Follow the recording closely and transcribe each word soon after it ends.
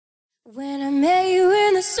When I met you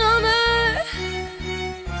in the summer,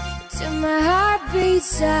 till my heart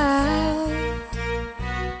beats out,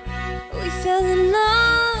 we fell in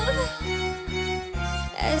love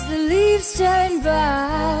as the leaves turn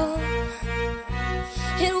brown.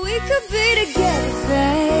 And we could be together,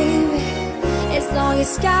 baby, as long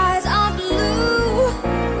as skies are blue.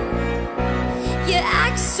 You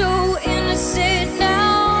act so innocent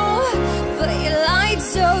now, but you lied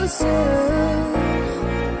so soon.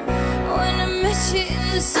 When I met you in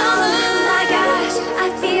the summer, oh my gosh, I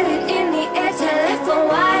feel it in the air. Telephone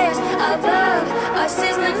wires above are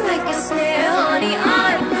sizzling like a snare. Honey,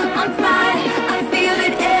 I'm fine, I feel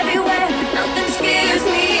it everywhere. Nothing scares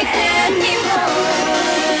me anymore.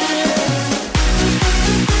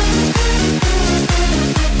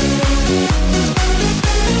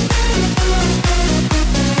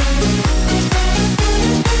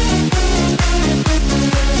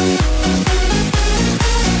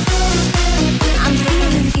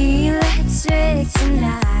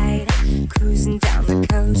 Tonight, cruising down the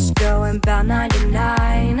coast, going about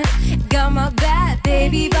 99. Got my bad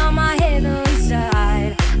baby by my heavenly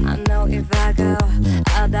side. I know if I go,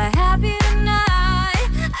 I'll die happy tonight.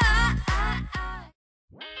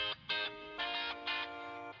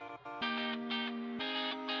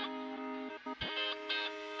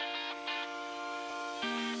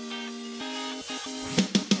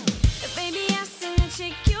 Baby, I seen the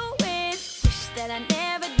chick you're with, wish that I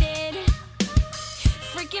never did.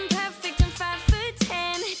 Freaking perfect and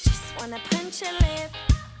 5'10", just wanna punch a lip.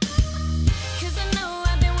 Cause I know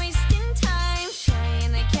I've been wasting time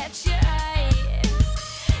trying to catch your eye.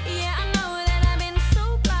 Yeah, I know that I've been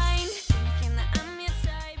so blind, thinking that I'm your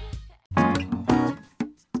type.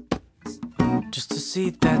 Just to see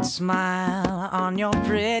that smile on your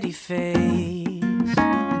pretty face,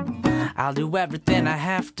 I'll do everything I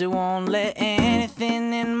have to, won't let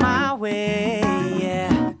anything in my way,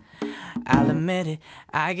 yeah. I'll admit it,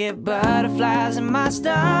 I get butterflies in my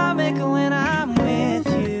stomach when I'm with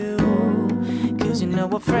you. Cause you know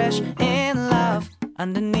we're fresh in love,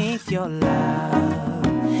 underneath your love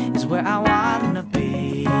is where I wanna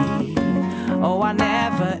be. Oh, I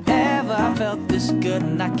never ever felt this good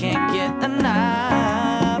and I can't get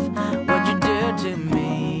enough. What you do to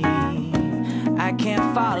me, I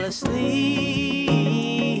can't fall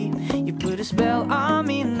asleep. You put a spell on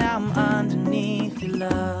me, now I'm underneath your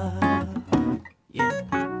love. Yeah.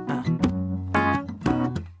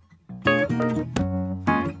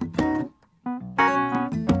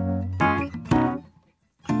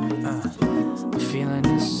 The feeling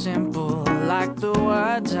is simple, like the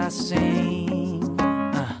words I sing.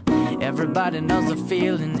 Everybody knows the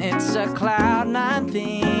feeling, it's a cloud nine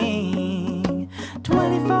thing.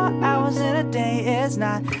 24 hours in a day is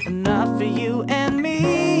not enough for you and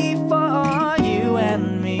me, for you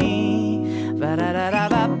and me.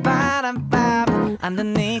 Ba-da-da-da-ba-ba-da-ba.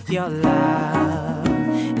 Underneath your love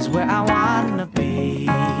is where I wanna be.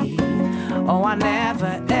 Oh, I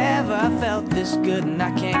never ever felt this good and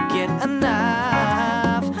I can't get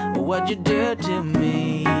enough. What you do to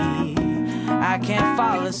me, I can't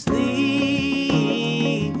fall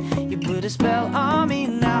asleep. You put a spell on me,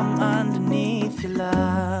 now I'm underneath your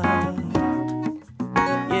love.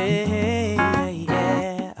 Yeah,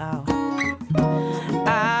 yeah, oh.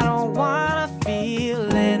 I don't wanna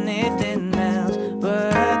feel anything else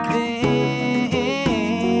but this.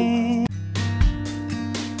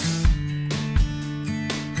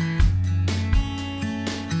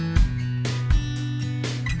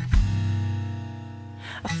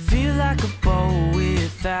 I feel like a boat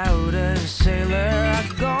without a sailor. I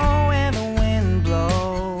go where the wind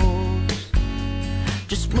blows,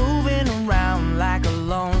 just moving around like a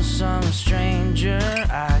lonesome stranger.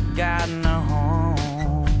 I got no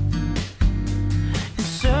home, in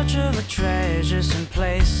search of a treasure, some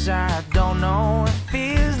place I don't know. It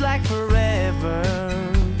feels like forever.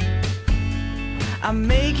 I'm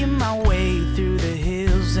making my way through the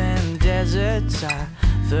hills and deserts. I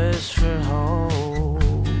thirst for hope.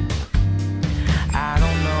 I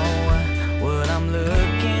don't know what I'm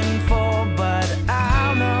looking for, but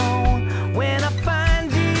I'll know when I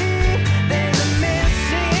find it. There's a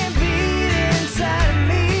missing beat inside of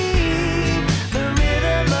me, the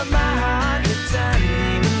rhythm of my heart that's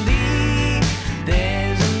unevenly.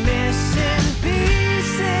 There's a missing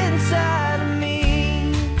piece inside of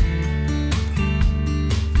me,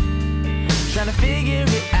 trying to figure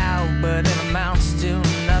it out, but it amounts to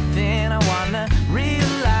nothing. I wanna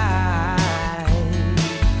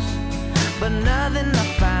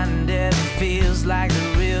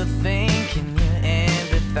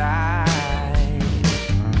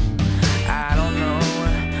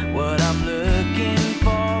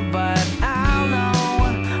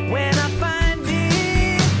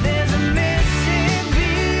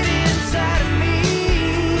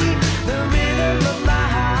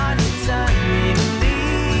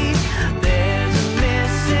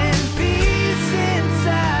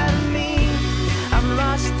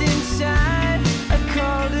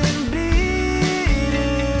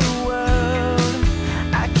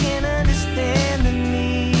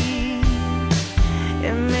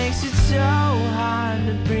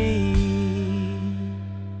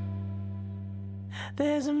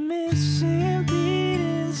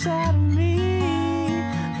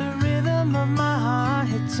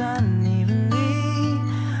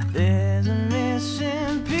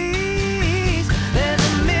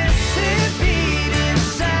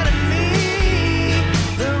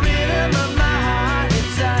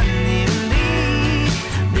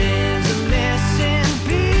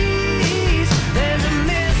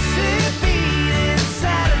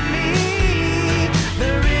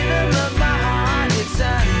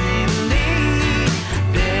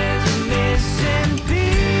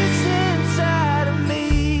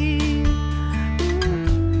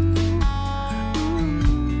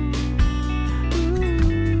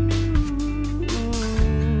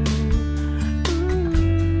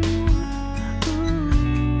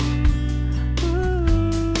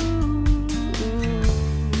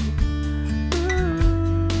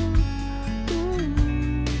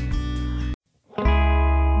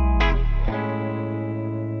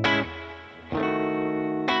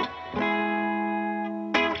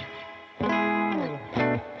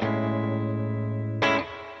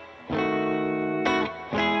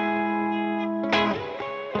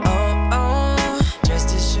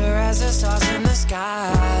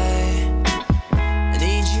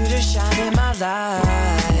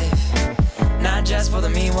the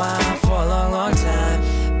meanwhile,